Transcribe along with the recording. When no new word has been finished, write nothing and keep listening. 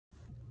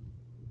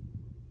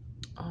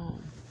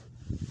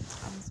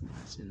was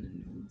watching the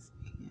news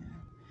and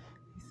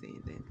they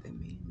said that the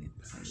man that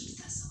played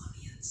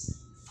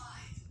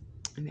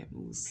in that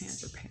movie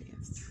Panther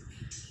passed.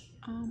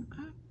 Um,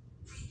 I,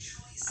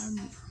 I'm,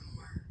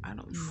 I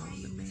don't know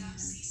the man,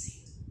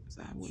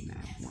 so I would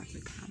not want to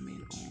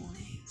comment on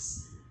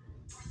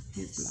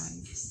his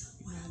life.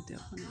 You know, I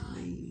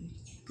definitely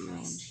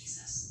feel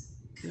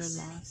their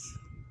loss.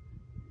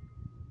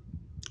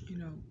 You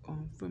know,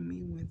 for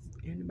me, when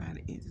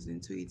anybody enters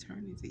into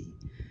eternity,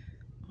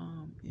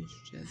 it's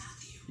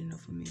just, you know,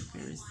 for me, a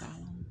very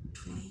solemn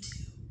thing.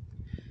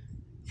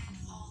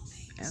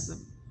 As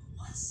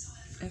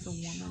a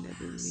woman that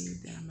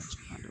believes that I'm a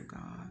child of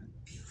God,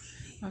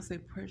 I'll say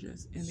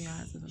precious in the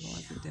eyes of the Lord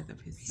is the death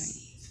of his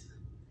saints.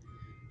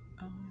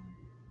 Um,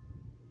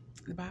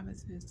 the Bible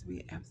says to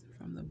be absent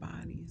from the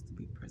body is to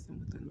be present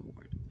with the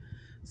Lord.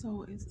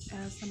 So it's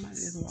as somebody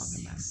that's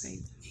walking by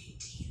faith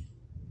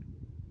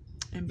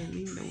and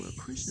believing that we're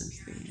Christians,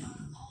 then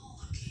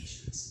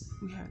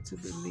we have to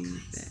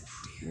believe that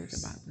what the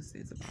Bible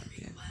says about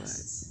death.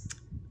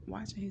 But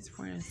watching his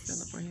friends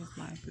celebrate his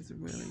life has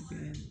really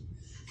been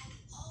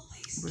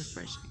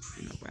refreshing,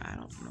 you know, but I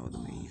don't know the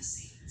man.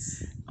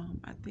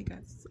 I think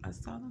I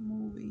saw the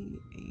movie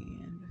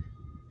and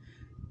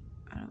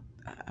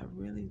I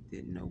really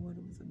didn't know what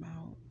it was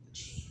about.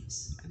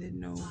 I didn't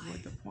know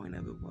what the point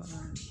of it was.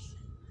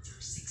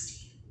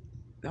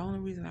 The only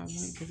reason I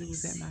went because it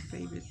was at my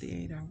favorite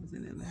theater. I was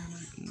in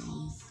Atlanta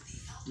and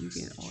you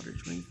can order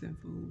drinks and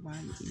food while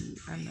you eat.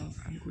 I know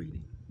I'm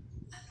greedy.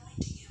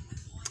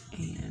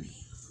 And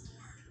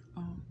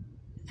um,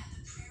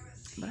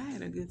 but I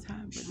had a good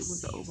time, but it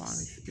was the overall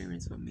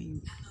experience for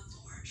me,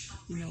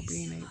 you know,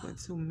 being able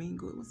to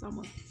mingle. It was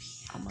almost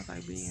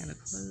like being at a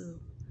club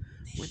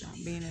without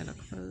being at a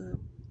club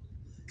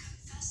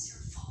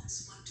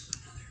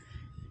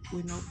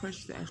with no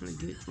pressure to actually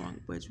get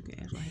drunk, but you can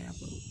actually have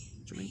a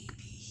drink.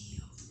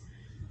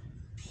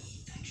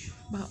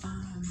 But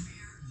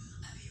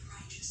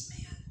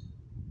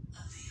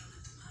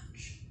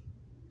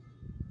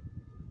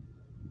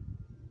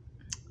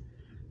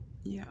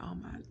yeah,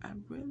 I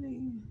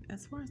really,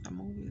 as far as the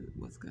movie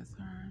was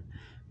concerned,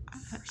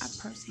 I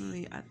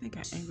personally, I think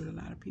I angered a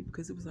lot of people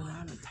because it was a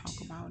lot of talk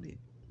about it.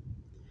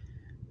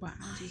 But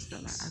I just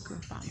felt like I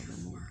couldn't follow the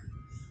movie.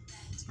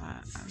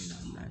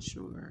 I'm not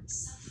sure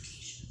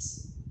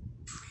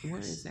what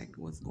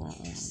exactly was going on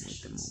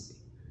with the movie.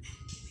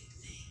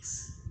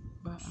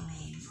 But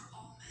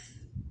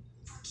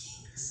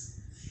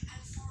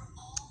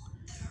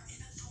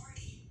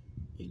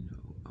you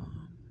know,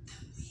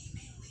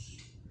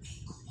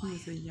 he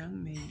was a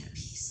young man,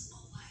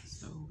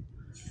 so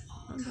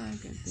one thing I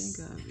can think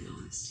of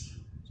is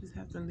just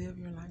have to live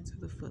your life to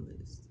the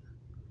fullest.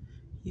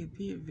 He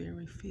appeared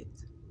very fit.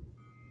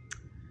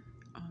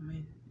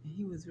 And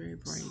he was very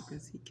brave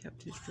because he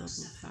kept his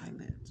struggles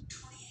silent.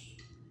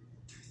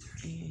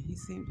 And he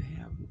seemed to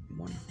have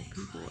wonderful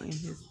people in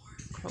his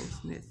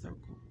close-knit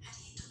circle.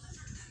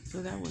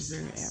 So that was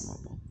very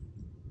admirable.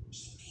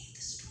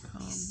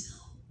 Um,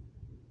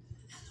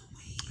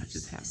 I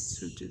just have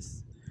to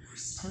just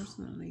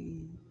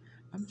personally,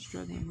 I'm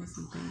struggling with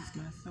some things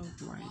myself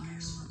right now.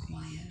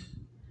 And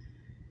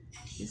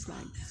it's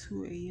like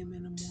 2 a.m.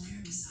 in the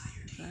morning.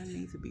 So I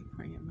need to be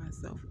praying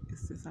myself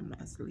since I'm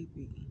not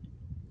sleepy,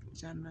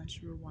 which I'm not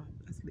sure why I'm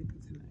not sleeping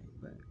tonight,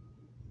 but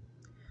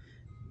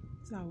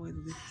it's always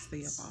good to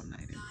stay up all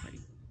night and pray.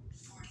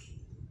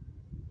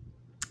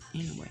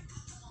 Anyway,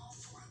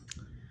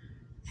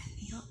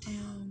 but,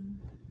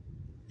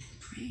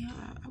 you know,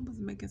 I was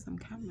making some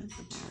comments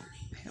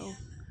about health,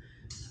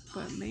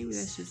 but maybe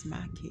that's just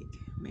my kick.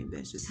 Maybe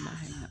that's just my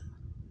hang up.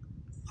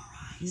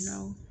 You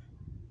know,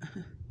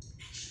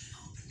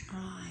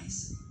 um,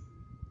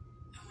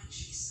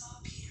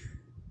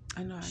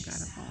 I know I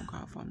got a phone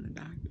call from the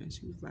doctor, and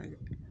she was like,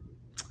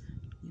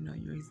 you know,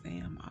 your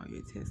exam, all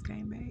your tests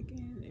came back,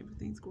 and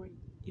everything's great.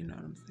 You know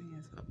what I'm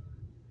saying? So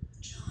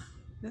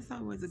that's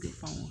always a good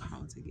phone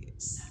call to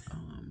get.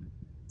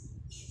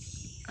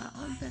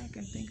 Only thing I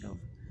can think of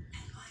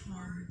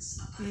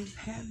is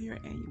have your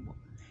annual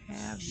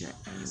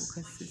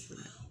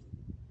consistently.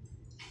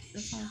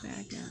 That's the only thing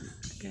I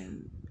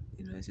can,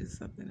 you know, it's just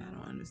something I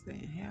don't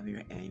understand. Have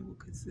your annual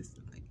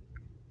consistently.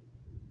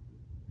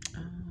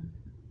 Um,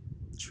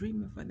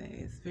 Treatment for that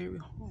is very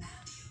hard,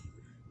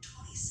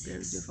 very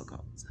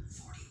difficult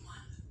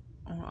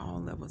on all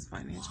levels,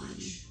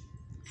 financially,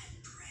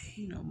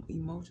 you know,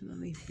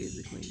 emotionally,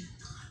 physically.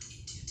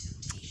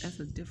 That's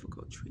a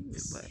difficult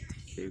treatment, but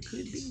there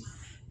could be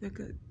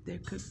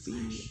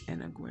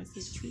an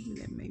aggressive treatment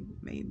that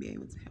may be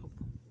able to help.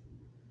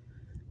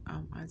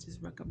 I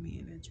just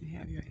recommend that you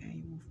have your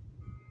annual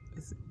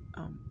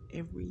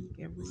every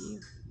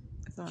year.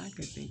 That's all I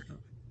can think of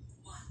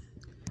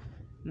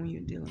when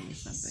you're dealing with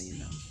something, you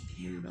know,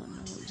 when you don't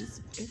know.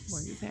 Just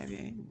have your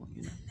annual,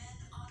 you know.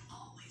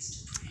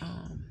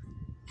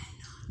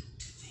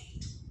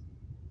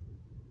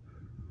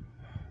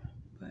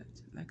 But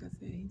like I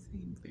said, he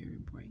seemed very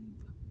brave.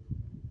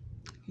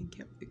 He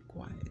kept it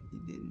quiet. He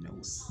didn't know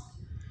it.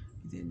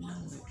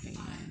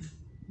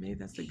 And maybe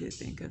that's a good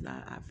thing because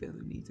I feel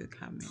the need to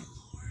comment.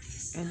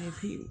 And if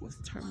he was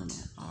terminal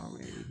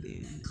already,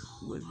 then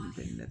wasn't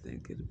there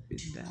nothing could have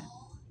been done.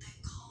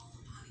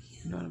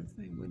 You know what I'm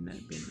saying? Wouldn't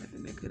have been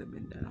nothing that could have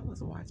been done. I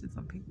was watching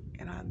some people,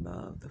 and I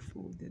love the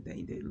food that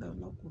they did. Love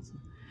locals,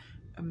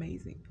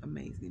 amazing,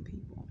 amazing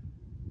people,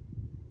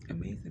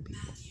 amazing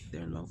people.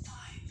 They're local,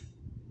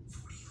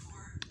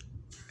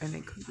 and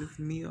they cooked this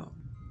meal.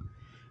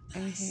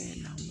 And it had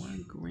not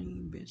one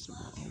green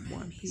vegetable or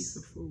one piece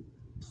of fruit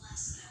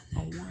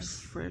or one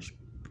fresh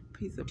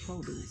piece of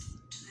produce.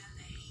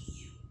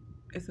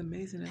 It's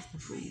amazing as the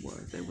food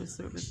was. They were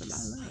serving some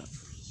I love,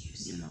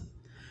 you know.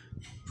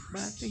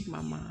 But I think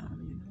my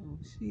mom,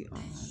 she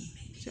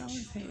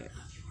always had,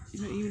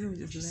 even if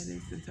it was just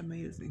lettuce and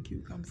tomatoes and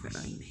cucumbers and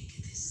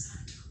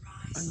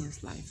onion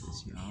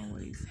slices, she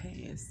always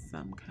had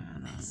some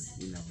kind of,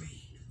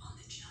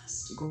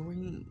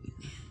 green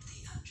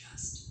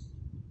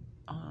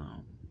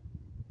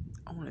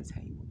on the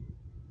table,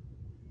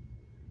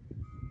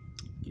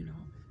 you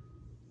know.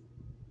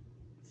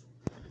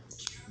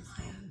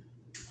 So,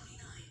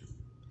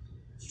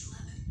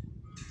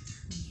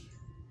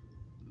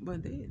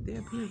 but they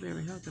appear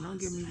very healthy. Don't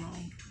get me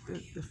wrong.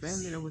 The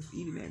family that was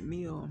eating that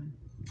meal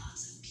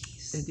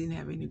that didn't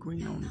have any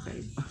green on the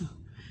table,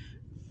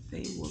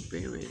 they were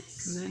very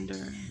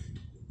slender,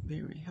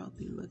 very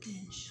healthy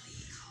looking.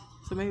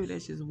 So maybe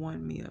that's just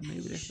one meal.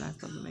 Maybe that's not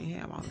something they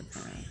have all the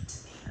time.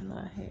 I know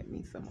I had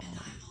me some. I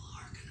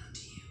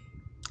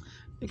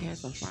think I had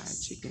some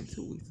fried chicken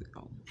 2 weeks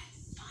ago.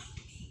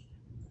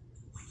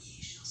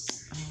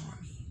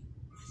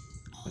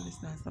 But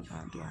it's not something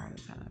I do all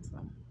the time.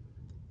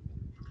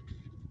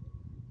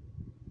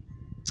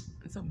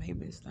 So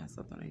maybe it's not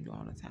something they do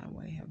all the time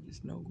where they have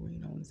just no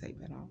green on the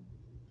table at all.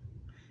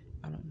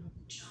 I don't know.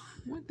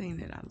 One thing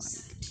that I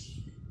like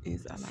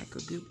is I like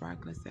a good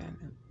broccoli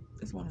salad.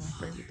 It's one of my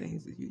favorite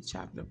things is you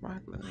chop the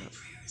broccoli up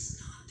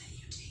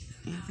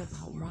into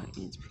about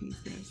 1-inch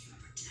pieces.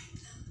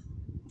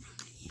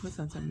 Put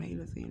some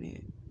tomatoes in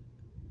it.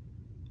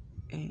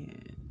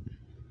 And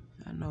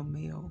I know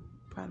mayo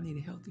probably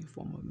need a healthier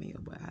form of mayo,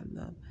 but I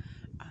love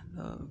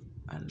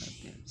that.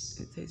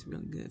 It tastes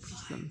really good. Put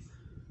some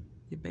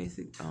your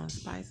basic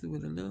spices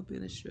with a little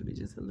bit of sugar,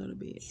 just a little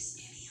bit.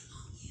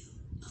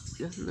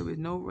 Just a little bit,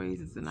 no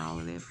raisins and all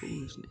of that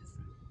foolishness.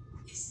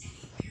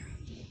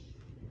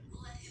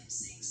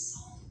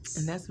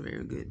 And that's a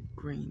very good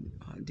green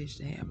dish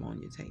to have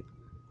on your table.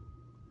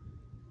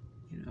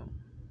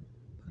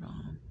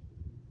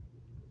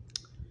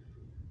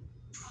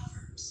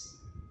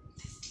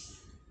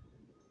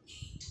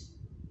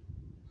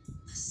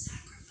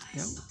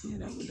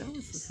 But that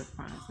was a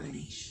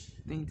surprising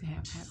thing to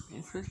have happen,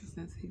 especially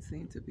since he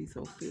seemed to be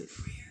so fit.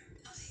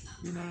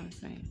 You know what I'm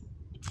saying?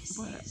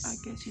 But I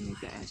guess you need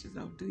to ask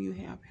yourself, do you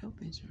have health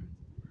insurance?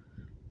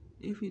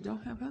 If you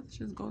don't have health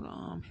insurance, go to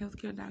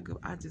healthcare.gov.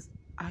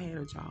 I had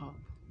a job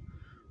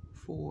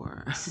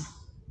for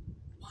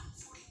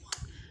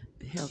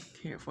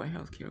healthcare for a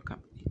healthcare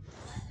company.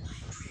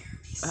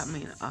 I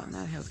mean, not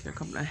a healthcare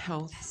company, a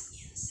health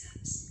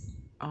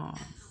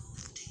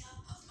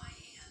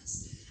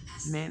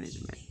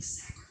management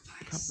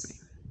company.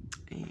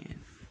 And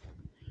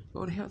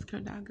go to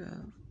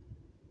healthcare.gov.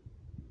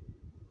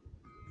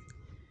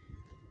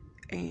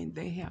 And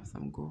they have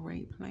some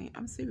great plans.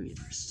 I'm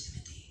serious.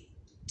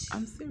 I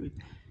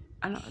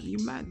know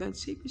the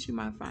cheapest you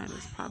might find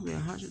is probably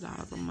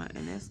 $100 a month,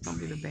 and that's gonna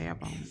be the bare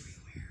bones.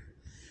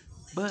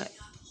 But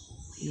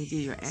you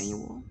get your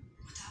annual.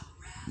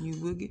 You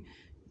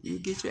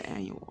get your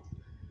annual.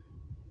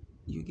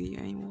 You get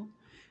your annual,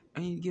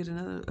 and you get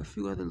a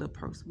few other little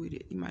perks with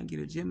it. You might get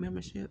a gym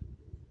membership,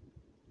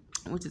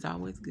 which is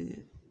always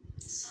good.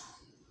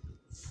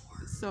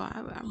 So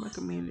I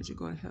recommend that you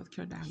go to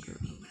healthcare.gov.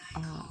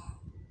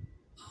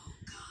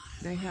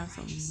 They have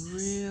some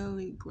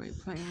really great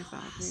plans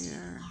out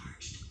there.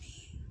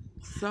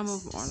 Some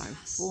of them are like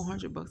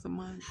 $400 a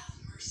month.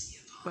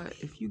 But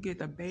if you get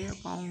the bare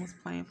bones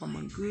plan from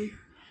a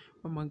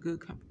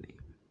good company,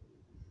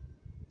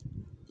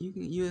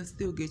 you'll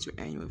still get your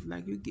annual.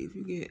 If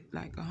you get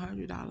like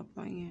 $100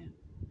 plan,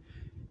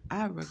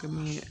 I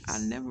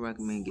never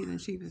recommend getting the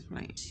cheapest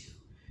plan.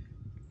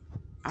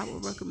 I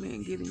would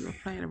recommend getting your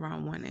plan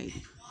around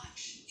 $180.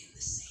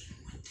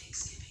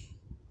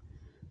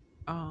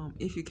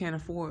 If you can't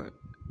afford,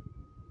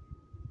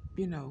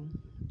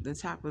 the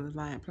top of the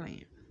line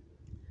plan.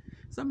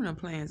 Some of them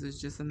plans is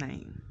just a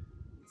name.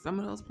 Some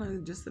of those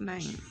plans are just a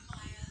name.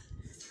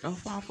 Don't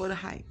fall for the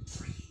hype.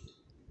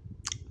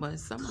 But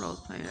some of those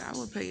plans, I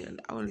would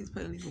at least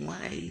pay at least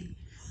 $180,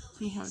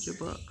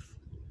 $200.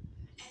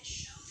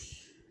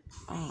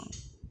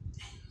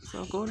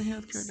 So go to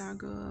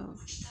healthcare.gov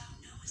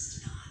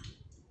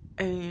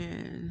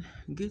and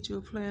get you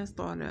a plan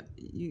started.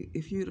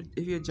 If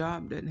your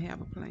job doesn't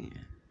have a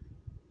plan.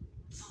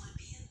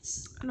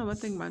 I know I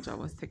think my job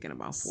was taking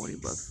about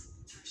 $40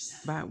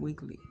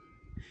 bi-weekly.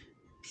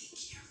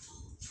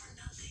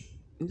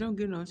 You don't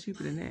get no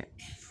cheaper than that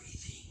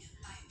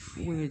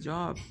when your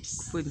job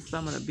footing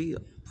some of the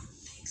bill.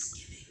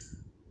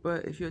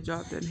 But if your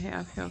job doesn't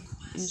have health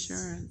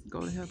insurance,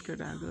 go to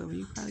healthcare.gov.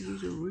 You probably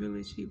get your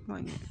really cheap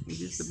plan. It's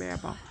just a bare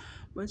bone.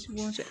 But you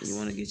want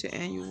to get your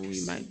annual.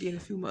 You might get a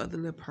few other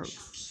little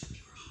perks.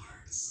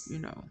 You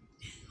know.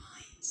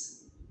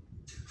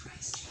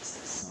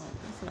 So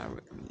that's what I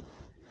recommend.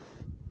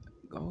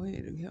 Go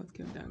ahead to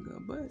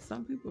healthcare.gov. But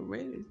some people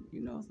ready.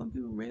 Some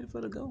people ready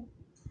for the go.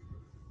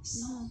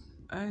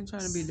 I ain't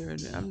trying to be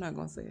dirty. I'm not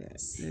gonna say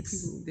that.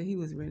 That he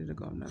was ready to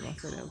go. I'm not gonna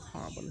say that was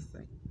horrible to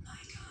say.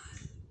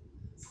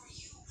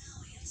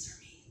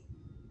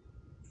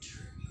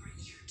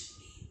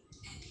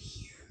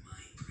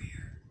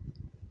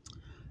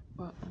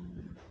 But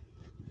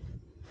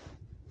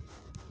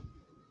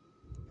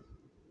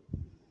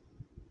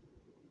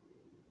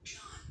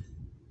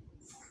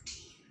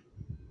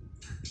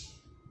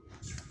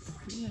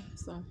yeah.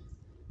 So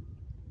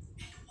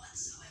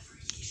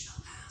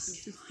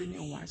just sitting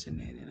there watching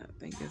that, and I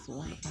think it's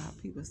wonderful how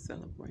people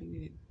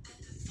celebrated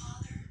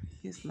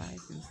his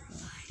life and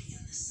stuff.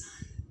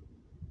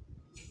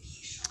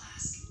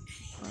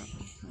 But,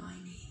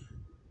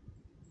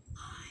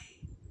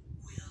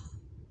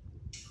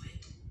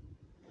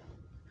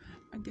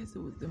 I guess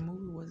the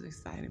movie was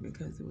exciting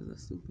because it was a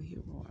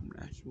superhero. I'm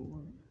not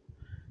sure.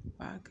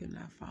 Why couldn't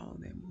I follow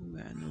that movie?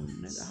 I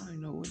don't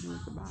even know what it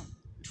was about.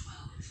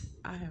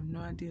 I have no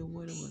idea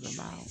what it was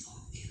about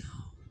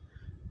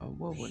or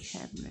what was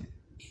happening.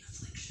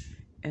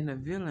 And the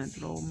villain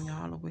threw me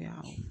all the way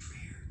off.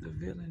 The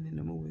villain in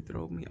the movie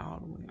threw me all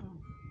the way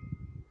off.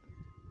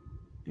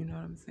 You know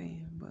what I'm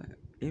saying? But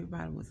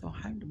everybody was so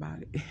hyped about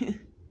it.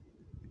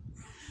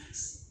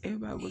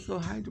 Everybody was so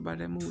hyped about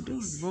that movie. There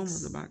was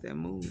rumors about that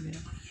movie.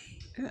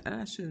 And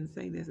I shouldn't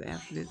say this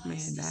after this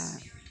man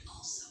died.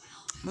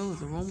 There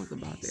was rumors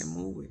about that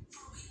movie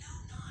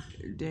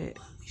that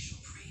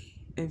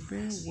a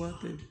very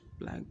wealthy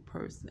black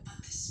person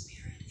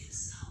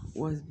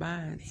was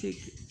buying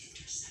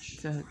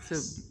tickets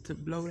to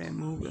blow that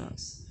movie up.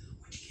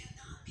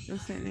 They're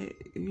saying that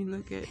if you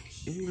look at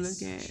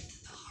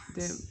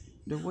that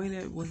the way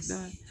that was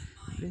done,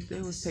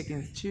 they was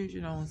taking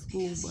children on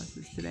school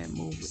buses to that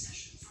movie.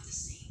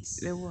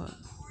 They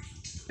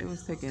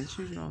was taking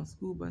children on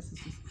school buses.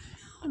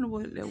 I don't know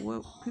what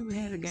people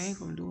had to gain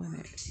from doing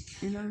that.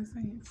 You know what I'm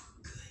saying?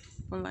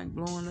 For like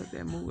blowing up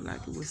that movie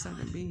like it was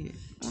something big.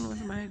 I don't know what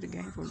somebody had to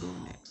gain from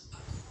doing that.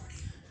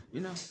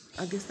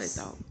 I guess they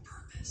thought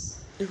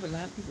if a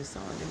lot of people saw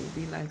it, it would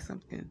be like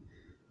something.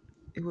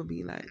 It would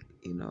be like,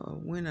 a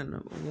winning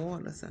an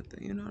award or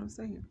something. You know what I'm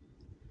saying?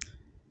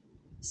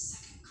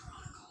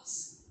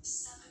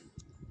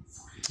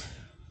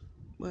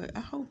 But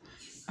I hope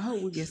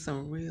we get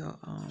some real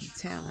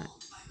talent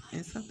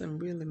and something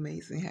really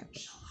amazing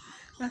happen.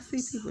 I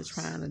see people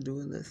trying to do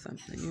a little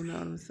something. You know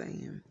what I'm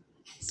saying?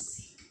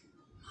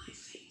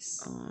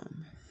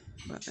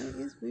 But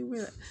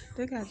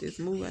they got this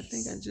movie. I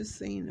think I just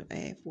seen the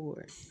ad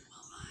for it.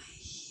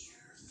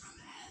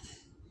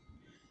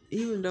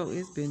 Even though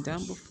it's been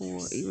done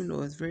before, even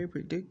though it's very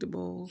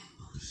predictable,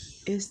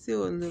 it's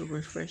still a little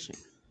refreshing.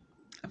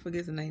 I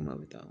forget the name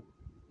of it though.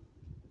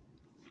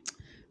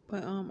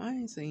 But I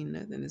ain't seen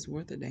nothing that's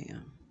worth a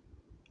damn.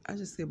 I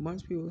just see a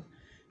bunch of people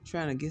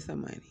trying to get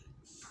some money.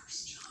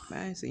 But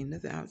I ain't seen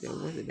nothing out there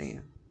worth a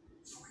damn.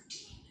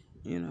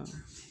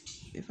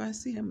 If I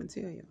see, I'm gonna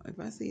tell you. If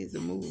I see it's a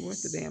movie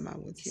worth a damn, I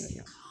will tell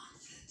you.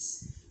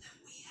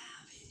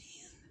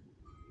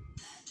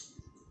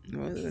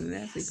 Other than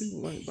that, I see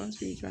a bunch of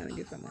people trying to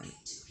get some money.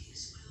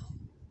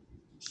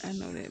 I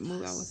know that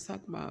movie I was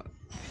talking about.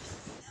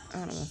 I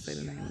don't want to say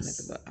the name of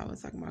nothing, but I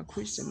was talking about a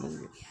Christian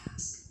movie.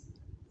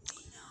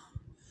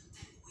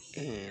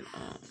 And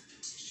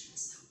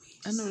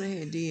I know they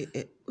had did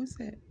it. What's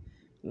that?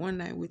 One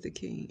Night with the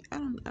King. I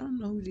don't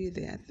know who did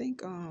that. I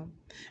think I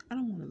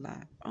don't want to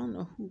lie. I don't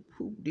know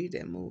who did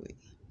that movie.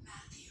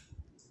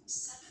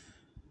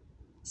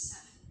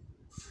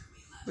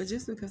 But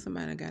just because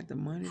somebody got the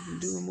money to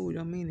do a movie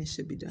don't mean it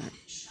should be done.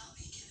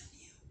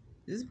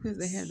 Just because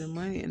they have the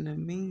money and the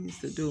means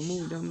to do a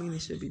movie don't mean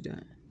it should be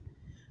done.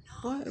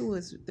 Boy,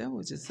 that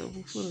was just so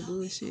full of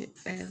bullshit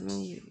ass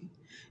movie.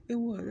 That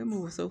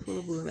movie was so full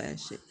of bullshit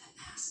shit.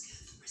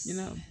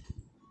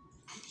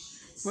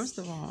 First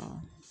of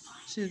all,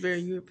 she's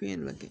very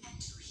European looking.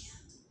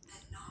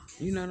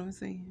 You know what I'm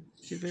saying?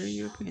 She's very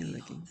European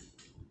looking.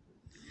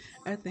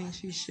 I think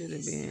she should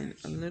have been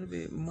a little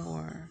bit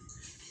more,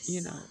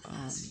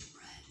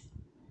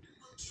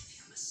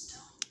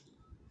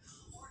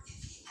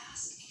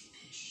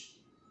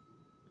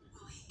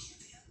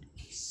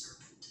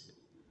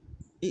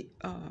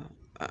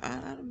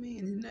 I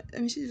mean,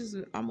 she's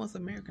just almost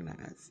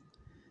Americanized.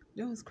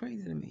 That was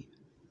crazy to me,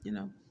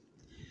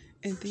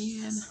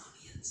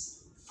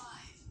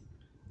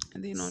 And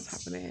then on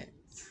top of that,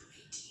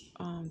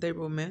 they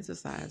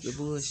romanticized the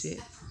bullshit.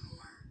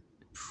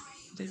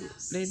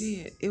 They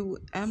did.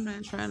 I'm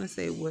not trying to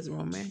say it wasn't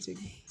romantic,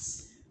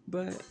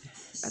 but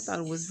I thought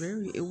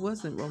it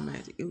wasn't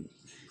romantic.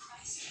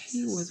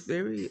 He was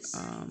very,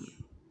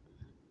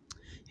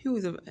 he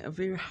was a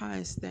very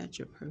high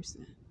stature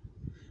person.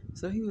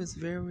 So he was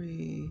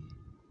very,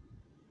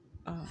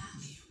 Um,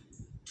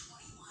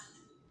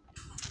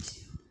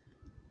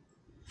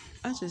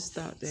 I just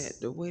thought that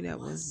the way that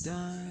was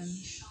done,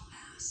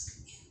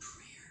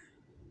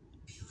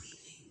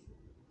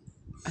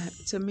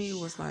 to me, it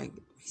was like,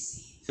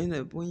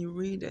 when you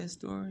read that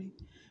story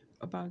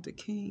about the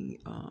king,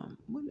 I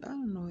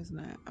don't know his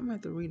name. I'm gonna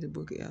have to read the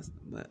book of Esther,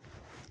 but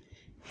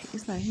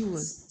it's like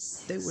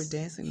they were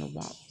dancing the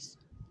waltz,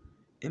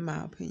 in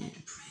my opinion.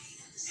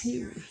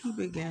 He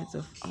began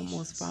to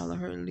almost follow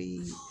her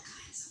lead,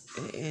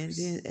 and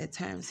then at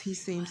times he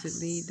seems to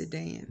lead the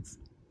dance.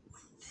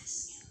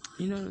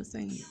 You know what I'm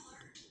saying?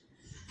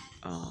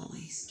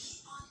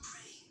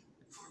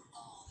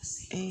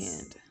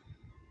 And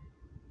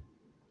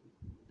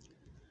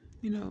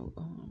you know,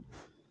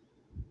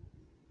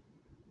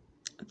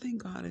 I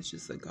think God is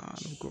just a God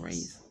of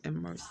grace and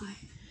mercy.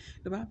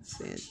 The Bible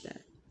says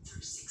that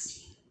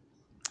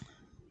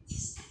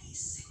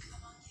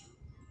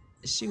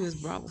she was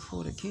brought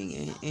before the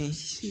king, and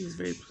she was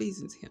very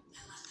pleasing to him.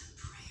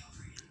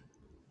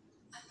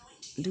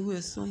 Do we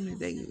assume that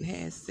they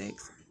had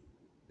sex?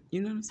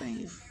 You know what I'm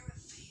saying?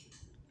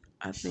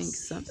 I think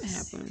something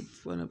happened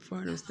for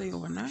her to stay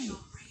overnight.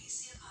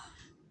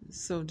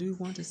 So do you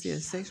want to see a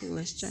sexual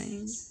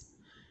exchange?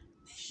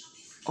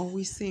 Are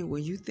we seeing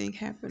what you think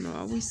happened, or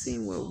are we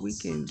seeing what we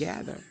can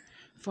gather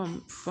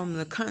from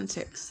the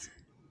context?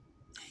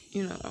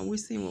 You know, are we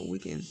seeing what we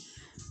can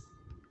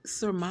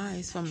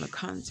surmise from the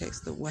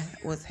context of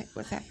what's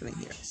happening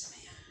here?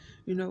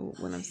 You know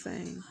what I'm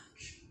saying?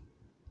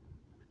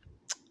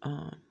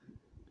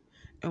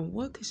 And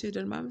what could she have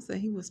done? The Bible said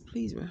he was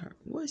pleased with her.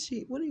 What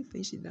do you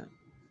think she done?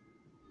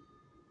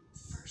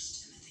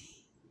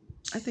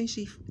 I think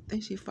she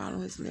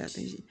followed his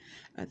lead.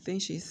 I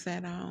think she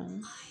sat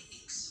down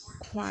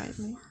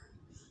quietly.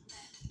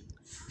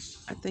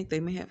 I think they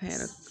may have had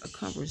a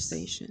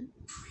conversation.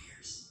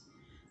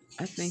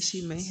 I think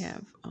she may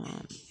have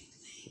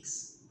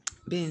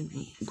been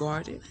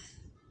guarded.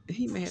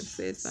 He may have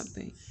said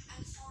something.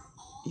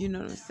 You know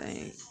what I'm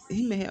saying?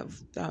 He may have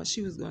thought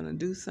she was going to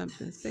do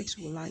something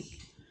sexual, like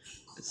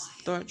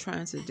start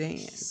trying to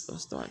dance or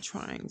start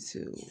trying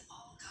to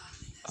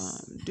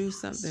do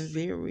something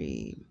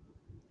very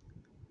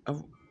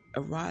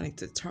erotic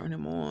to turn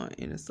him on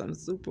in some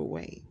super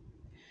way,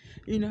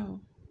 you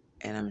know.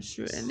 And I'm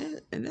sure,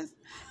 and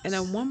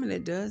a woman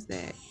that does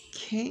that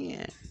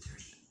can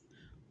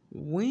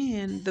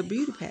win the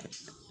beauty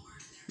pageant.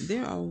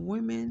 There are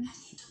women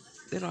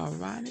that are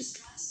erotic,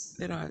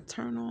 that are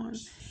turn on,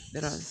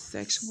 that are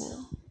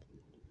sexual,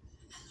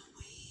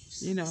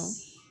 you know.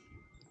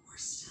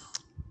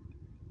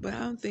 But I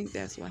don't think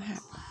that's what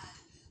happened.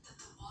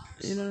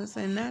 You know what I'm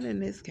saying? Not in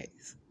this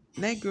case.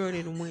 That girl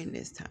didn't win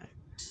this time.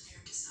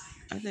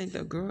 I think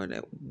the girl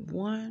that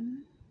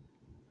won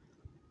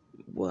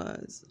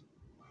was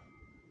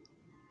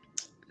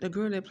the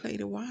girl that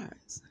played the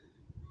wives.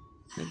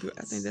 I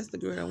think that's the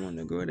girl that won,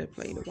 the girl that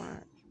played the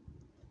wives.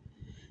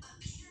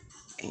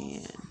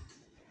 And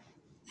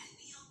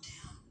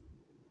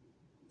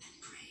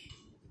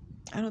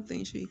I don't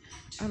think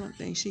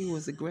she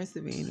was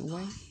aggressive in any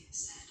way.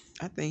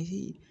 I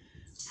think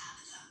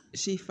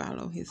she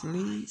followed his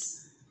lead.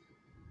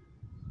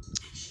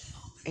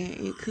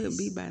 And it could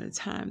be by the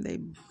time they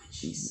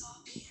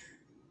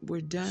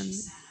were done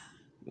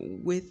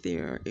with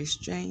their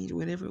exchange,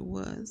 whatever it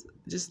was,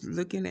 just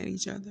looking at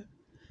each other,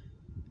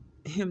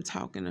 him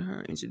talking to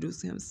her,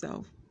 introducing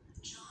himself.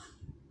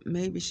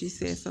 Maybe she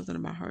said something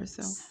about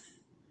herself.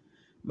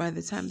 By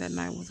the time that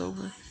night was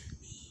over,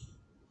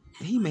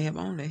 he may have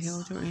only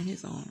held her in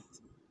his arms.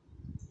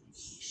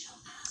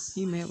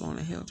 He may have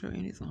only held her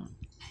in his arms.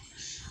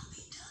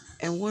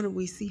 And what do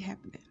we see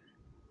happening?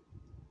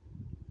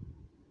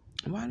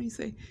 Why do you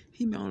say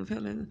he may only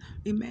held her?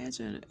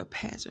 Imagine a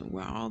pageant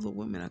where all the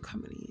women are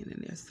coming in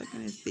and they're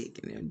sucking his dick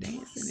and they're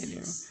dancing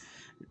and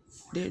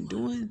they're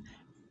doing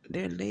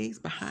their legs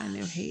behind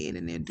their head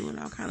and they're doing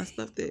all kind of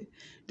stuff that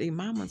their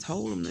mama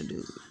told them to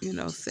do, you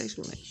know,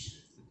 sexually.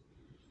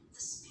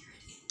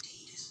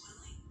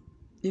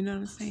 You know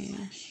what I'm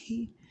saying?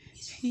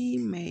 He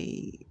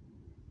may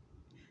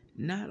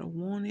not have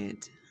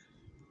wanted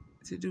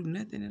to do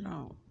nothing at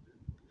all,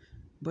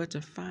 but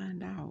to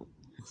find out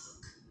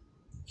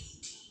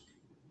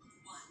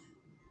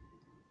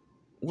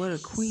what a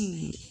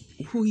queen,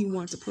 who he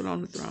wants to put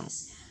on the throne.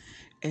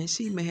 And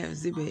she may have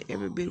exhibited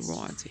every bit of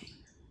royalty.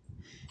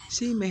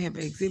 She may have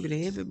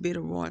exhibited every bit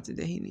of royalty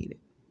that he needed.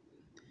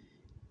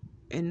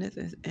 And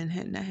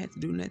had not had to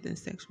do nothing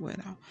sexual at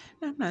all.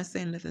 Now, I'm not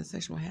saying nothing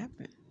sexual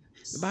happened.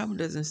 The Bible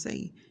doesn't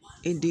say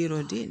it did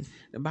or didn't.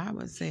 The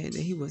Bible said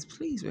that he was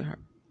pleased with her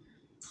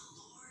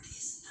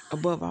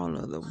above all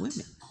other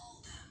women.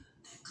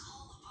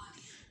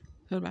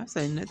 So the Bible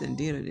says nothing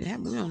did or didn't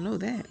happen. We don't know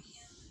that.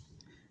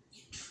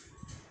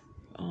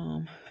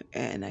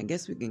 And I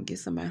guess we can get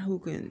somebody who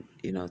can,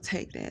 you know,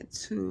 take that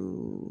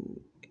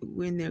to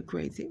win their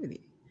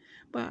creativity.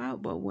 But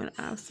when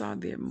I saw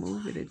their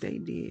movie that they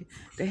did,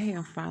 they had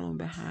him following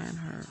behind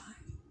her,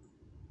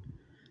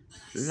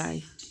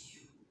 like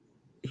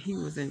he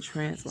was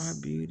entranced by her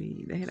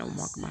beauty. They had him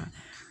walking by,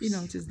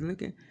 just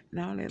looking and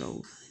all that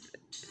old.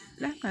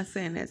 That's not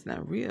saying that's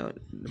not real.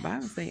 The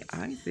Bible says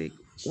Isaac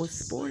was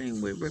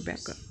sporting with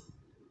Rebecca.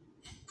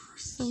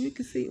 So we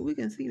can see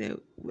that.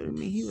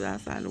 He was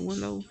outside the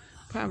window,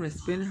 probably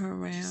spinning her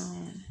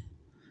around.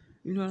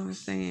 You know what I'm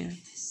saying?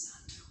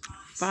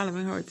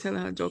 Following her,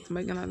 telling her jokes,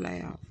 making her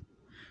laugh.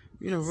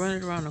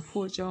 Running around the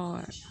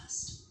courtyard.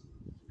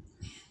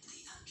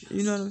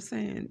 You know what I'm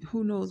saying?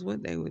 Who knows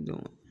what they were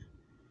doing?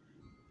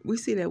 We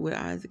see that with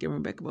Isaac and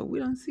Rebecca, but we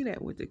don't see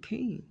that with the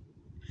king.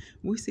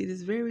 We see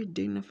this very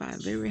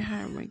dignified, very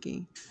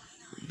high-ranking,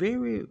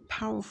 very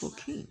powerful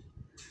king.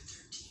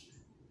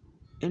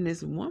 And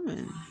this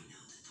woman,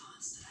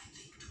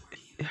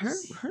 her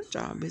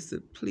job is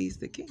to please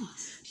the king.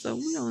 So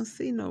we don't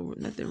see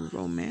nothing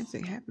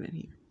romantic happening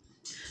here.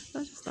 So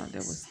I just thought that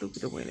was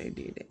stupid the way they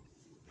did it.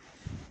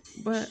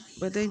 But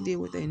they did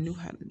what they knew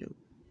how to do.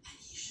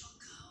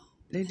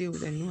 They did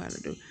what they knew how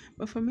to do.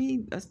 But for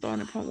me, a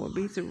starting point would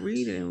be to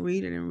read it and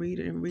read it and read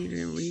it and read it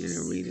and read it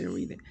and read it and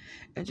read it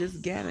and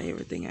just gather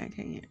everything I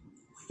can.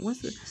 What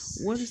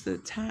is the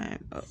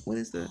time? What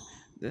is the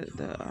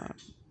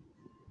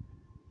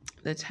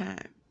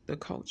time, the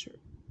culture,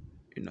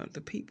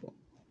 the people,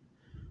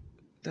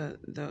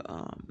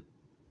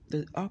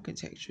 the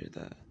architecture,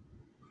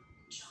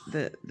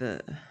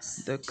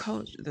 the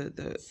culture,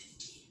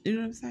 you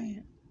know what I'm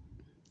saying?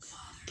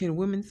 Can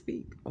women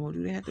speak, or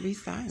do they have to be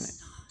silent?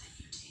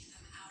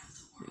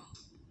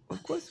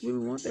 Of course,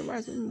 women want their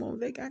rights. Women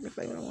want I can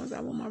say what I want.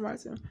 I want my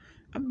rights.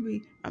 I'm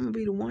gonna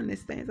be the one that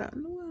stands out.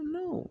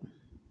 No.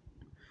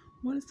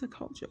 What is the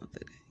culture of the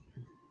day?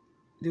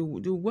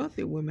 Do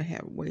wealthy women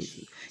have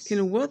ways? Can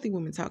the wealthy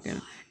women talk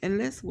and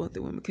less wealthy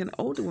women? Can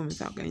older women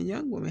talk and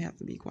young women have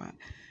to be quiet?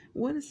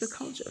 What is the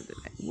culture of the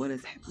day? What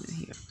is happening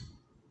here?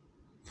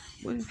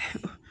 What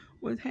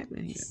is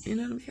happening here? You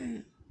know what I'm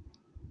saying?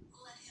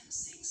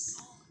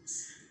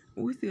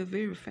 We see a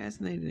very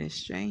fascinating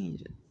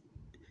exchange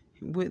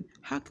with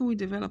how can we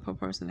develop her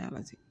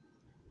personality?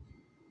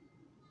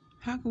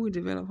 How can we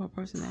develop her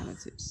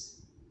personality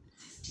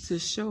to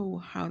show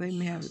how they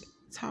may have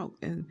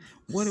talked and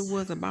what it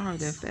was about her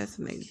that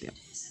fascinated them?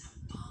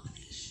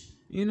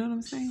 You know what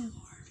I'm saying?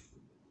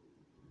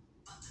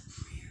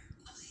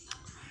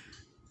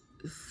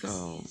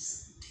 So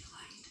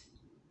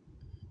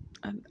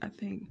I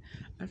think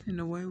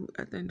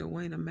the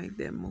way to make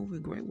that movie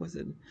great was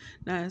it.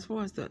 Now as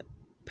far as the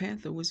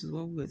Panther, which is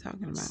what we were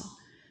talking about,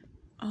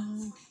 I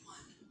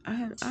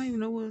don't even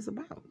know what it was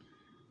about.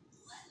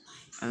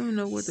 I don't even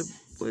know what it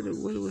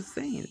was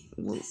saying,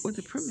 what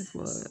the premise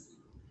was.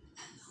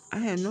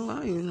 I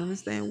don't even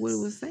understand what it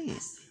was saying.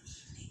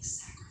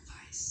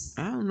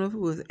 I don't know if it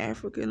was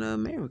African or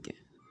American.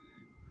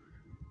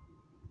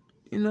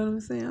 You know what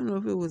I'm saying? I don't know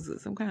if it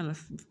was some kind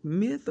of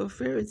myth or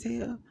fairy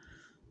tale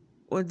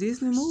or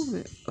Disney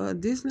movie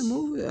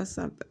or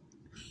something.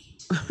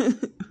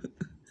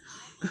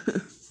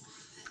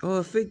 Or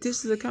a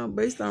fictitious account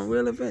based on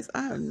real events.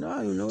 I don't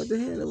even know what the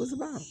hell it was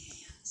about.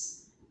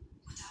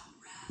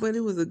 But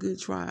it was a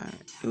good try.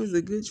 It was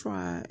a good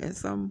try at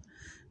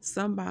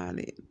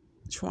somebody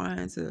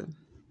trying to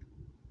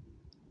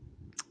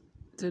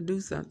do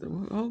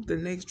something. I hope the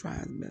next try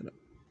is better.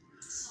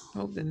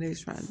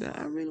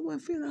 I really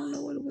wasn't feeling. I don't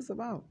know what it was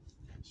about.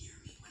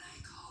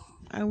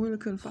 I really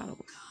couldn't follow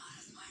it.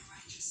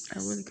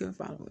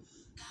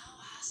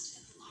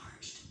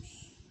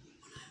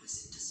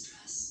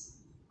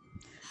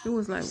 It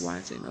was like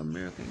watching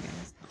American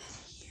Gangster.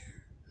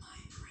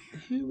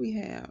 Here we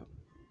have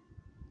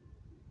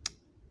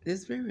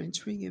this very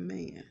intriguing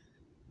man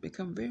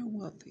become very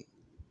wealthy,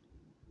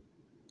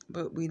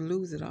 but we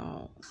lose it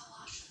all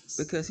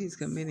because he's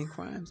committing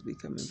crimes,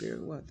 becoming very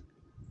wealthy.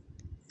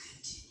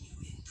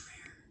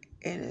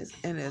 And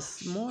as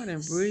smart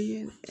and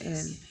brilliant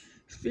and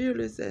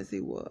fearless as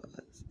he was,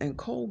 and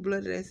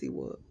cold-blooded as he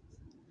was,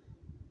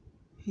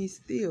 he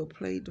still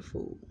played the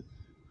fool.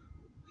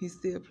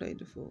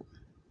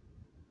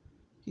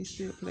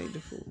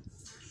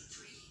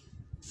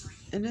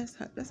 And that's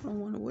why I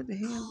wonder what the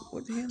hell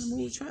the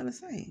movie was trying to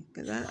say.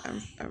 Because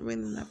I'm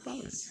really not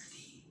following it.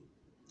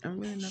 I'm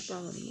really not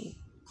following the movie.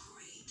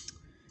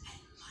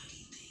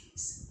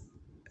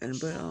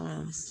 But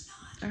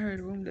I heard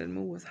a rumor that the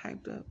movie was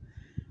hyped up.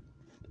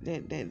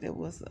 That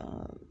was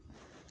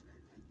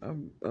a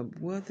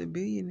wealthy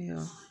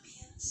billionaire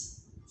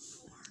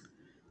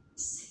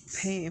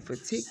paying for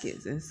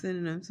tickets and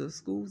sending them to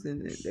schools,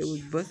 and they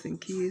was busing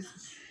kids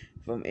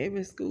from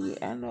every school.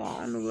 I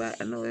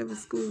know every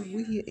school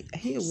we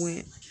here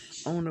went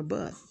on a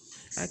bus.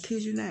 I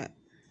kid you not.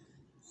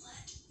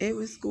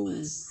 Every school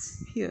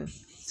here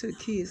took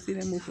kids see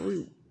that movie for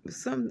real.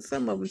 Some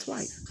of them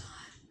twice.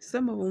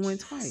 Some of them went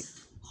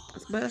twice.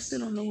 But I still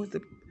don't know what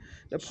the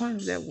point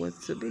of that was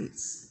to be.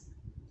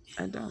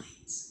 I don't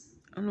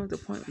know what the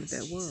point of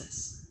that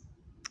was.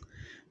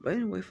 But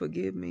anyway,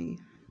 forgive me.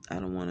 I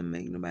don't want to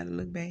make nobody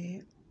look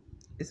bad,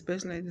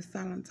 especially at a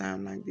solemn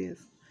time like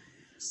this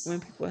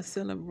when people are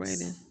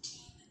celebrating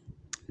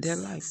their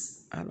life.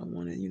 I don't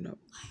want to,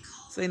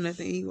 say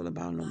nothing evil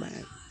about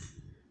nobody.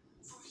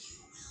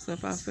 So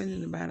if I offended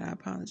anybody, I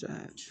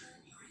apologize.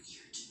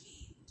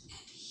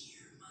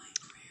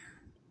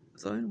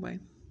 So anyway,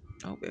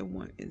 I hope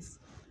everyone is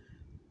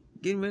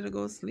getting ready to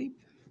go to sleep.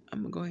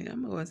 I'm gonna go ahead.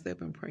 I'm gonna go and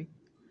step and pray.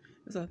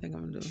 That's all I think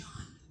I'm gonna do.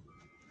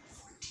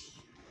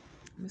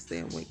 I'm gonna stay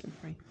awake and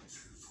pray.